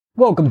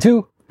Welcome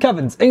to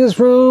Kevin's English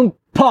Room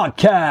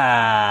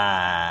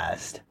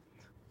Podcast.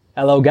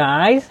 Hello,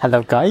 guys.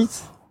 Hello,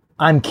 guys.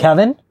 I'm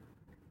Kevin.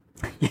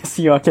 Yes,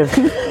 you are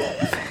Kevin.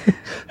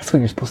 That's what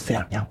you're supposed to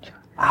say. Yeah.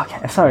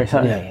 Okay, sorry.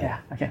 Yeah.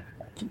 Okay.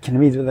 Can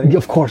we do that?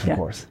 Of course.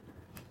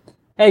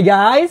 Hey,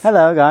 guys.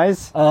 Hello,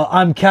 guys.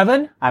 I'm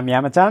Kevin. I'm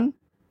Yama-chan.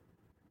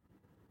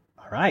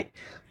 All right.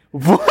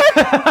 All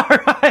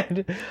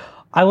right.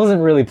 I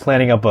wasn't really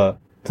planning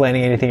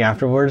anything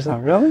afterwards. Oh,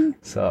 really?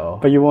 So.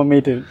 But you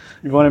wanted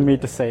me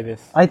to say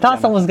this. I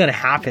thought something was gonna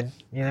happen.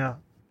 You know.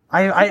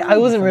 I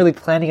wasn't really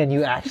planning on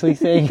you actually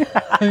saying.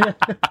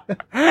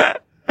 No,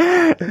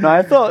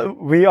 I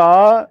thought we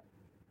are,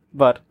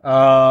 but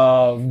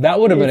that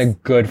would have been a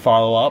good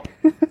follow up.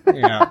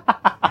 Yeah.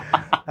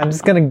 I'm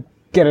just gonna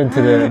get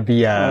into the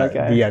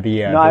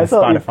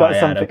Spotify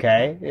ad,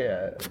 okay?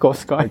 Yeah. Of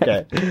course, go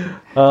ahead.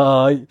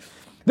 Okay.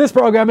 This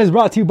program is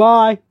brought to you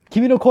by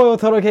Kimi no Koi o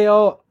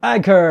Toroke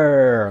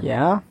Anchor.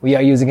 Yeah. We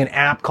are using an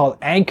app called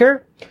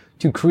Anchor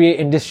to create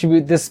and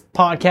distribute this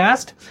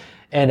podcast.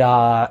 And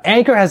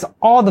Anchor has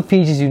all the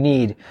features you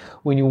need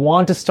when you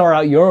want to start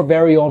out your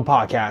very own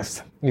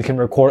podcast. You can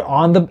record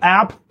on the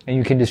app and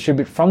you can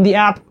distribute from the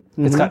app.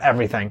 Mm-hmm. It's got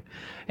everything.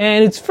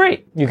 And it's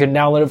free. You can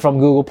download it from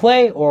Google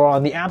Play or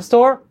on the App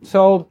Store.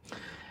 So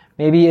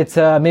maybe you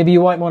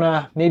might want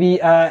to, maybe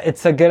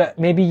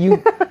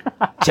you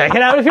check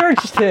it out if you're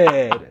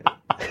interested.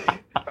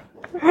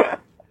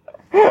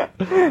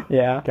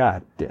 Yeah.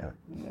 God damn it.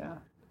 Yeah.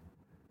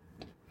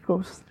 Of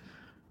course.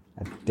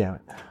 God damn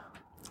it.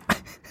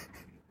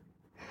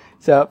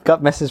 So I've got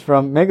a message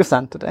from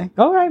Megu-san today.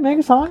 All right,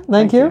 Megu-san.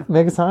 Thank you.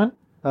 Megu-san.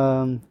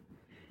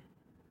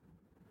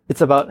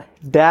 It's about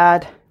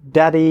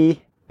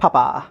Daddy,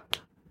 Papa.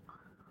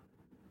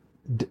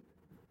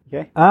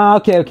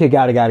 Okay. Okay.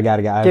 Got it.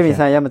 ケビン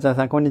さん、ヤマちゃん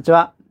さん、こんにち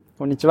は。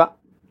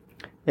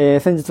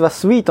先日は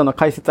スイートの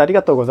解説あり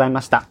がとうござい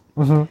ました。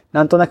Mm-hmm.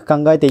 なんとなく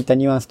考えていた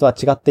ニュアンスとは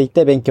違ってい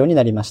て勉強に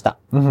なりました。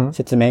Mm-hmm.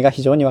 説明が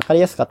非常にわかり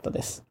やすかった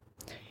です。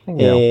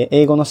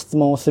英語の質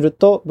問をする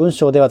と文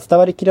章では伝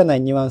わりきらな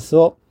いニュアンス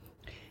を、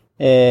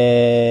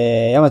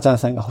ヤマちゃん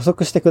さんが補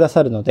足してくだ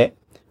さるので、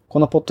こ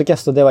のポッドキャ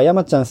ストではヤ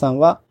マちゃんさん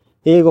は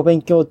英語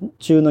勉強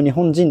中の日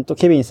本人と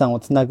ケビンさんを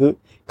つなぐ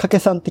掛け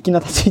算的な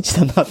立ち位置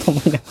だなと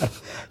思いながら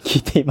聞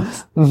いていま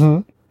す。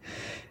Mm-hmm.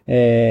 お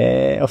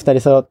二人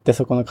揃って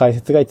そこの解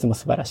説がいつも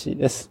素晴らしい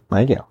です。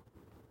Thank you.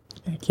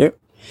 Thank you.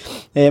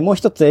 もう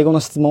一つ英語の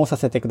質問をさ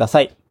せてくだ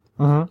さい。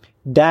Mm-hmm.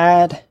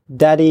 Dad,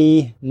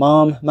 Daddy,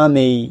 Mom,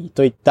 Mommy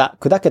といった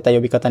砕けた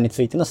呼び方に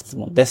ついての質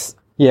問です。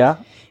Yeah.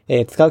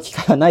 使う機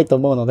会はないと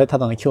思うのでた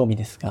だの興味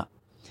ですが。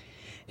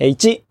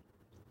1、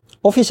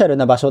オフィシャル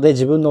な場所で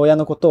自分の親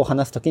のことを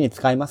話すときに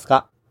使います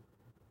か？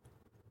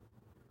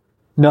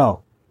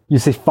 No. You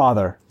say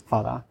father.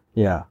 Father.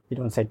 Yeah. You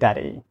don't say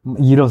daddy.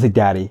 You don't say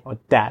daddy. Or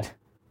dad.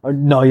 Or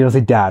no, you don't say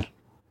dad.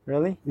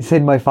 Really? You say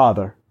my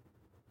father.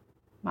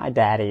 My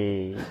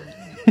daddy.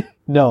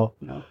 No.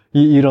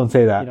 You don't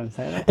say that. You don't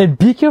say that? And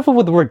be careful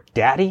with the word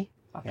daddy.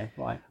 Okay,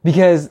 why?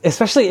 Because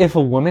especially if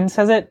a woman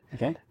says it,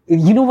 Okay.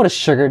 you know what a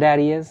sugar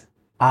daddy is?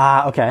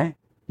 Okay.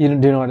 Do you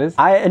know what it is?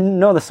 I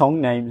know the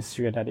song names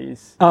Sugar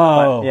Daddies.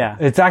 Oh, but, yeah.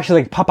 It's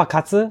actually like Papa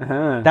Katsu.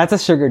 Uh-huh. That's a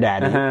sugar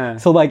daddy. Uh-huh.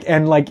 So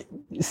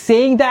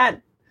saying that,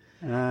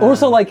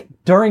 also like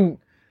during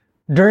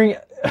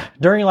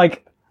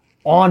like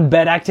on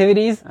bed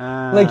activities,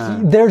 like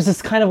there's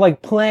this kind of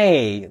like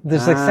play,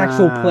 there's like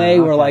sexual play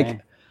where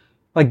like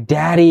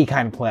daddy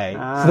kind of play.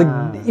 So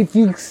like if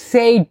you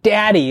say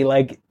daddy,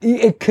 like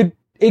it could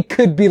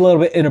be a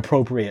little bit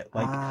inappropriate.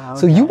 Like,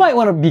 so you might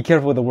want to be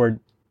careful with the word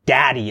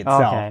daddy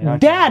itself. Okay.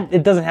 Dad,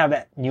 it doesn't have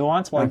that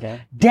nuance. Well,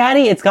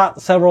 daddy, it's got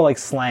several like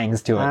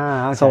slangs to it.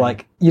 Okay. So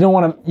like you don't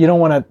want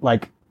to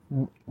like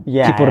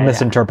people to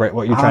misinterpret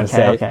what you're trying to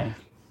say.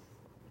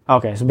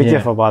 Okay, so be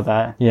careful about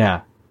that.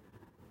 Yeah.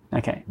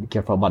 Okay. Be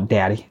careful about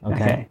daddy.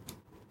 Okay.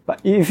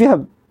 But if you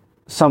have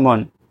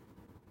someone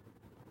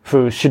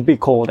who should be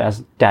called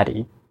as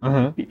daddy,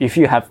 if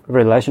you have a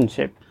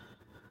relationship,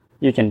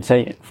 you can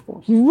say it, of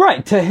course.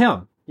 Right, to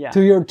him. Yeah.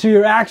 To your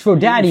actual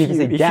daddy, you can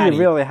say daddy. If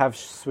you really have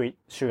sweet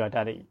sugar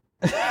daddy.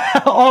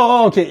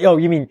 Oh, okay. Oh,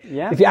 you mean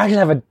Yeah. if you actually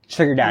have a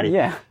sugar daddy?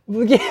 Yeah.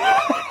 Yeah,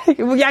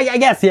 I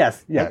guess,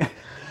 yes. Yeah.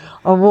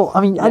 Well, I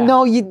mean, I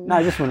know you... No,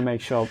 I just want to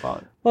make sure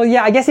about it. Well,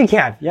 yeah, I guess you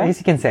can. Yeah? I guess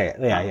you can say it.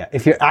 Yeah.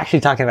 If you're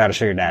actually talking about a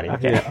sugar daddy.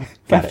 Okay. Yeah.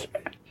 Got it.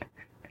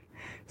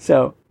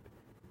 So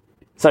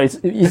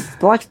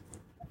it's like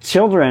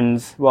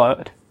children's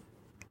word,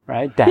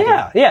 right? Daddy.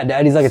 Yeah,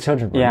 daddy's like a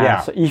children's word.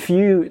 Yeah. So if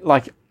you,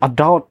 like,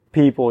 adult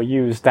people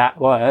use that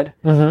word,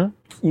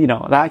 you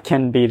know, that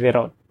can be a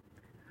little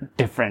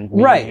different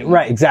meaning.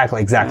 Right,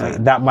 exactly.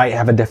 That might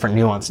have a different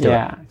nuance to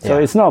it. So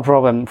it's not a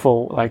problem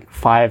for, like,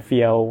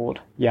 5-year-old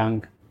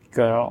young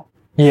girl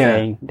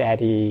saying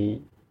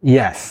daddy.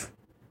 Yes.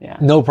 Yeah.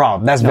 No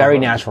problem. That's very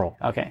natural.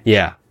 Okay.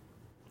 Yeah.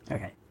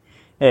 Okay.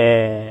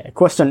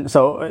 Question.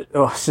 So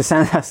she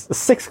sent us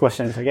 6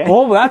 questions. Okay.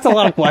 Oh, that's a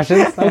lot of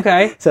questions.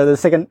 Okay. So the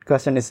second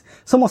question is: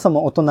 そもそ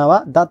も大人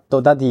は dad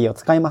と daddy を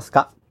使います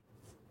か？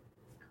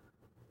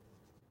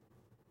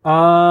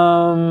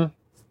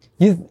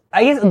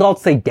 I guess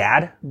adults say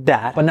dad,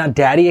 Dad. but not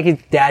daddy. I guess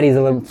daddy is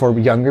a little for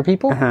younger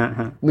people.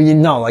 But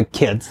like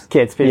kids.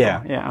 Kids, people.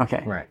 Yeah. Yeah,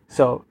 okay. Right.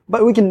 So,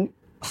 but we can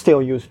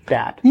still use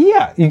dad.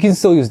 Yeah, you can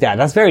still use dad.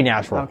 That's very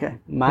natural. Okay.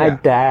 My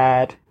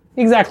dad.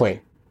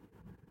 Exactly.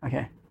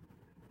 Okay.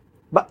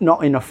 But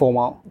not in a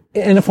formal.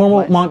 In a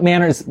formal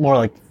manner, it's more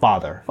like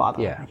father.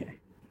 Father. Yeah.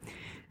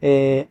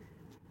 Okay.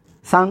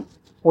 3、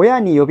親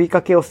に呼び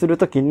かけをする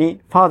ときに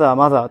father,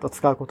 mother と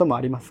使うことも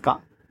ありますか？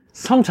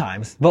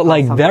 Sometimes, but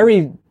like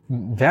very,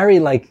 very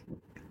like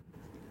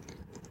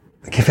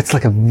if it's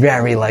like a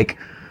very like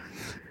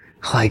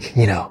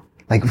you know,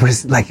 like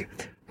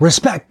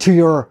respect to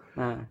your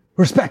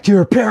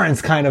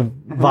parents kind of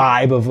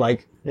vibe of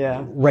like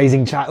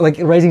raising child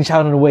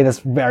in a way that's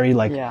very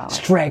like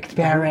strict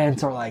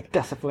parents or like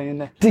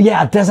discipline.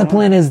 Yeah,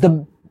 discipline is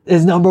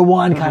number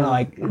one, kind of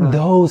like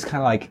those kind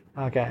of like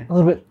a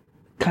little bit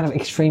kind of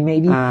extreme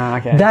maybe.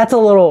 Okay. That's a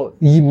little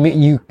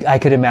I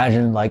could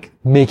imagine like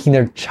making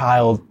their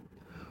child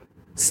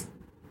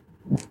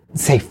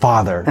say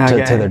father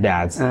to their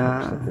dads.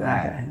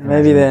 Okay.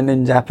 Maybe then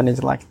in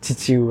Japanese like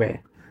父上.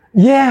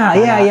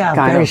 Yeah.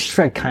 Very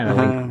strict kind of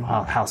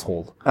like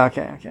household.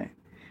 Okay.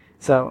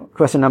 So,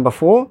 question number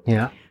 4.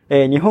 Yeah.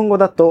 日本語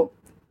だと、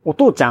お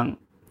父ちゃん、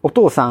お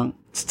父さん、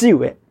父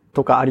上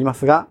とかありま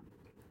すが、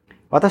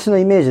私の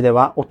イメージで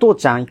は、お父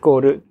ちゃんイコ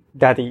ール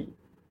daddy、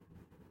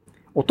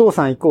お父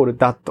さんイコール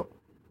dad、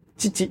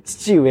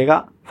父上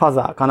が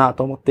father かな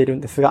と思っている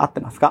んですが、合って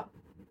ますか？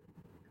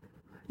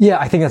 Yeah,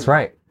 I think that's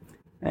right.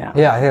 Yeah,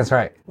 I think that's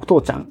right. お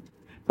父ちゃん。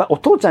But お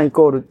父ちゃんイ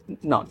コール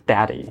not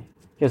daddy.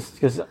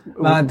 Because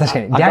確か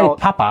に。Daddy,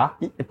 Papa?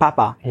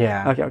 Papa.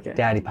 Yeah. Okay.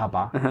 Daddy,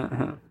 Papa.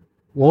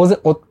 What was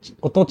it?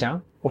 お父ちゃ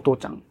ん? お父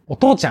ちゃん. お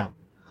父ちゃん.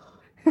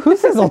 Who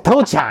says お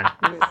父ちゃん?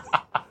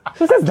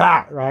 Who says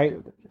that,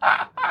 right?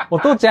 お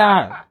父ち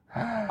ゃ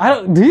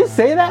ん. Do you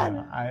say that?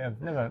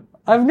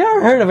 I've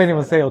never heard of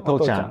anyone say お父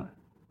ちゃん.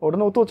 俺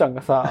のお父ちゃん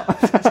がさ、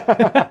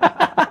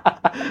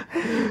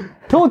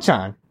父ち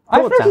ゃん.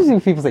 I've heard some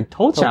people say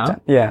父ちゃ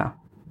ん. Yeah.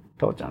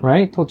 父ちゃん.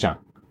 Right? 父ちゃん.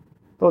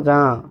 父ち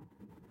ゃん.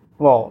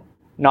 Well,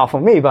 not for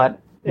me, but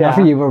not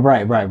for you, but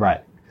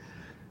right.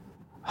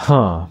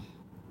 Huh.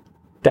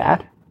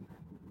 Dad?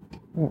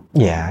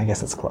 Yeah, I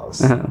guess it's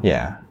close.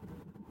 Yeah.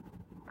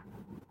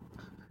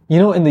 You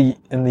know, in the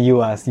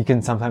US, you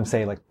can sometimes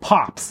say like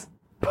pops.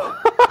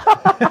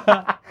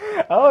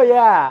 Oh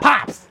yeah.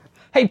 Pops.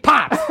 Hey,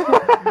 pops.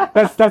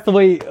 that's the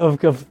way of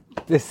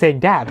saying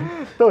dad.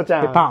 父ち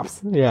ゃん. Hey,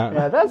 pops. Yeah.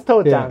 Yeah, that's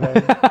父ちゃん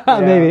then.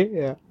 Maybe.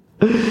 Yeah.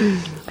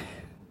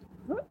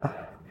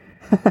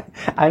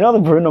 I know the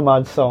Bruno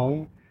Mars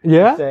song.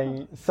 Yeah.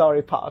 Saying,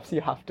 sorry, pops,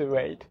 you have to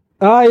wait.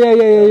 Oh,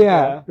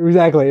 yeah.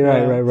 Exactly.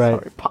 Right.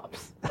 Sorry,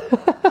 pops.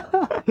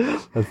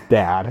 That's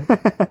dad.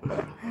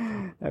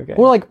 Okay.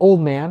 Or like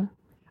old man.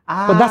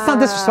 But that's not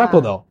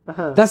disrespectful though.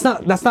 That's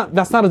not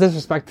a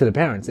disrespect to the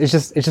parents. It's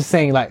just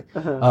saying like,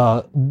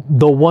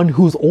 the one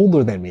who's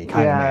older than me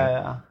kind of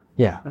man.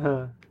 Yeah.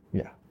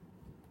 Yeah.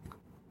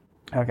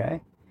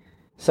 Okay.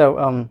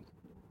 So,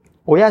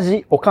 親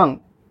父、おか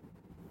ん。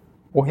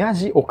親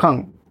父、おか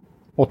ん、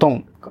おとん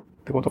っ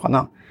てことか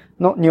な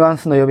のニュアン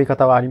スの呼び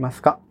方はありま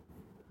すか？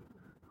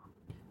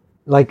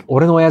 Like,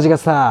 俺の親父が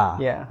さ、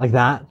 Yeah. like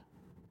that?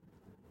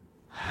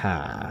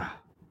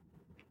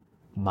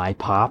 My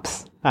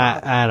pops?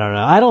 I don't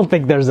know. I don't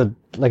think there's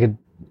like an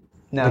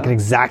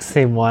exact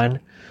same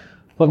one.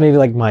 But maybe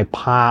like my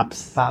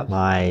pops.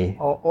 My...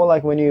 Or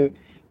like when you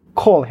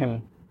call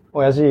him,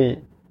 親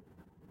父.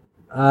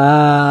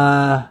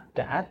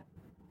 Dad?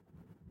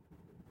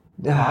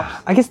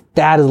 I guess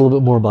dad is a little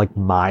bit more like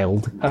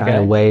mild kind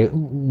of way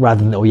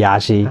rather than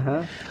oyashi.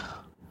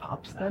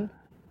 Pops then?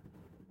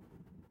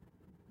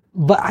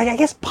 But I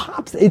guess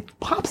pops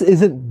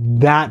isn't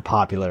that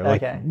popular.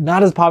 Like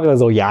not as popular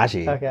as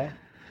oyashi. Okay.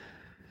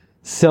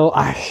 So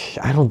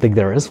I don't think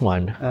there is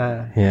one.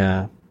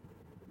 Yeah.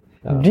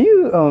 Do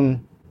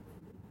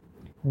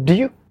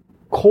you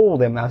call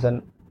them as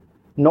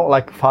not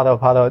like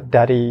father,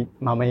 daddy,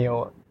 mommy,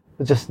 or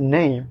just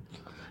name?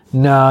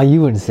 No,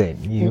 you wouldn't say.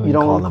 You wouldn't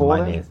don't call them by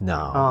them? names.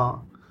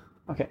 No.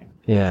 Okay.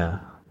 Yeah.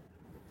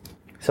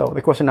 So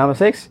the question number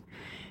 6.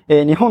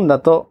 日本だ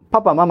と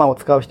パパママを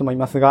使う人もい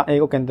ますが、英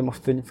語圏でも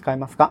普通に使い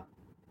ますか？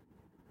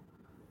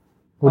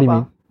 What do you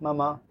mean? マ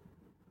マ。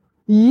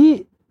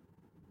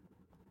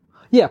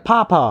Yeah,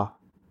 Papa.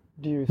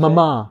 Do you say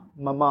Mama.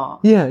 Mama.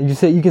 Yeah, you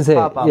can say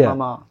Papa, it. Yeah.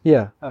 Mama.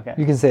 Yeah. Okay.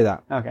 You can say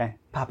that. Okay.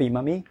 Papi,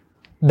 mommy.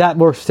 That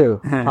works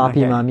too. Papi,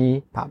 Okay.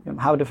 mommy. Papi.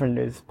 How different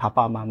is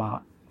papa,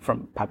 mama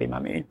from papi,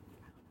 mommy?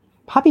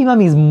 Papi,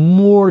 mommy is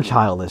more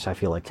childish, I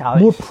feel like.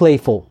 Childish. More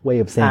playful way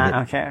of saying it.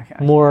 Okay.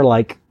 More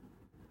like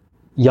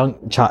young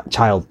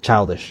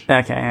childish.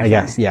 Okay. I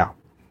guess, yeah.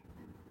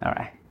 All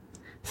right.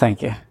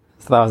 Thank you.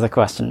 So that was the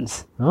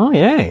questions. Oh,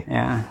 yay.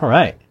 Yeah. All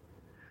right.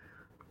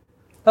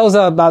 That was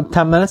about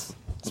 10 minutes.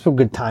 It's a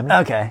good time.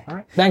 Okay. All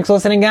right. Thanks for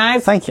listening,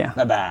 guys. Thank you.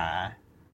 Bye-bye.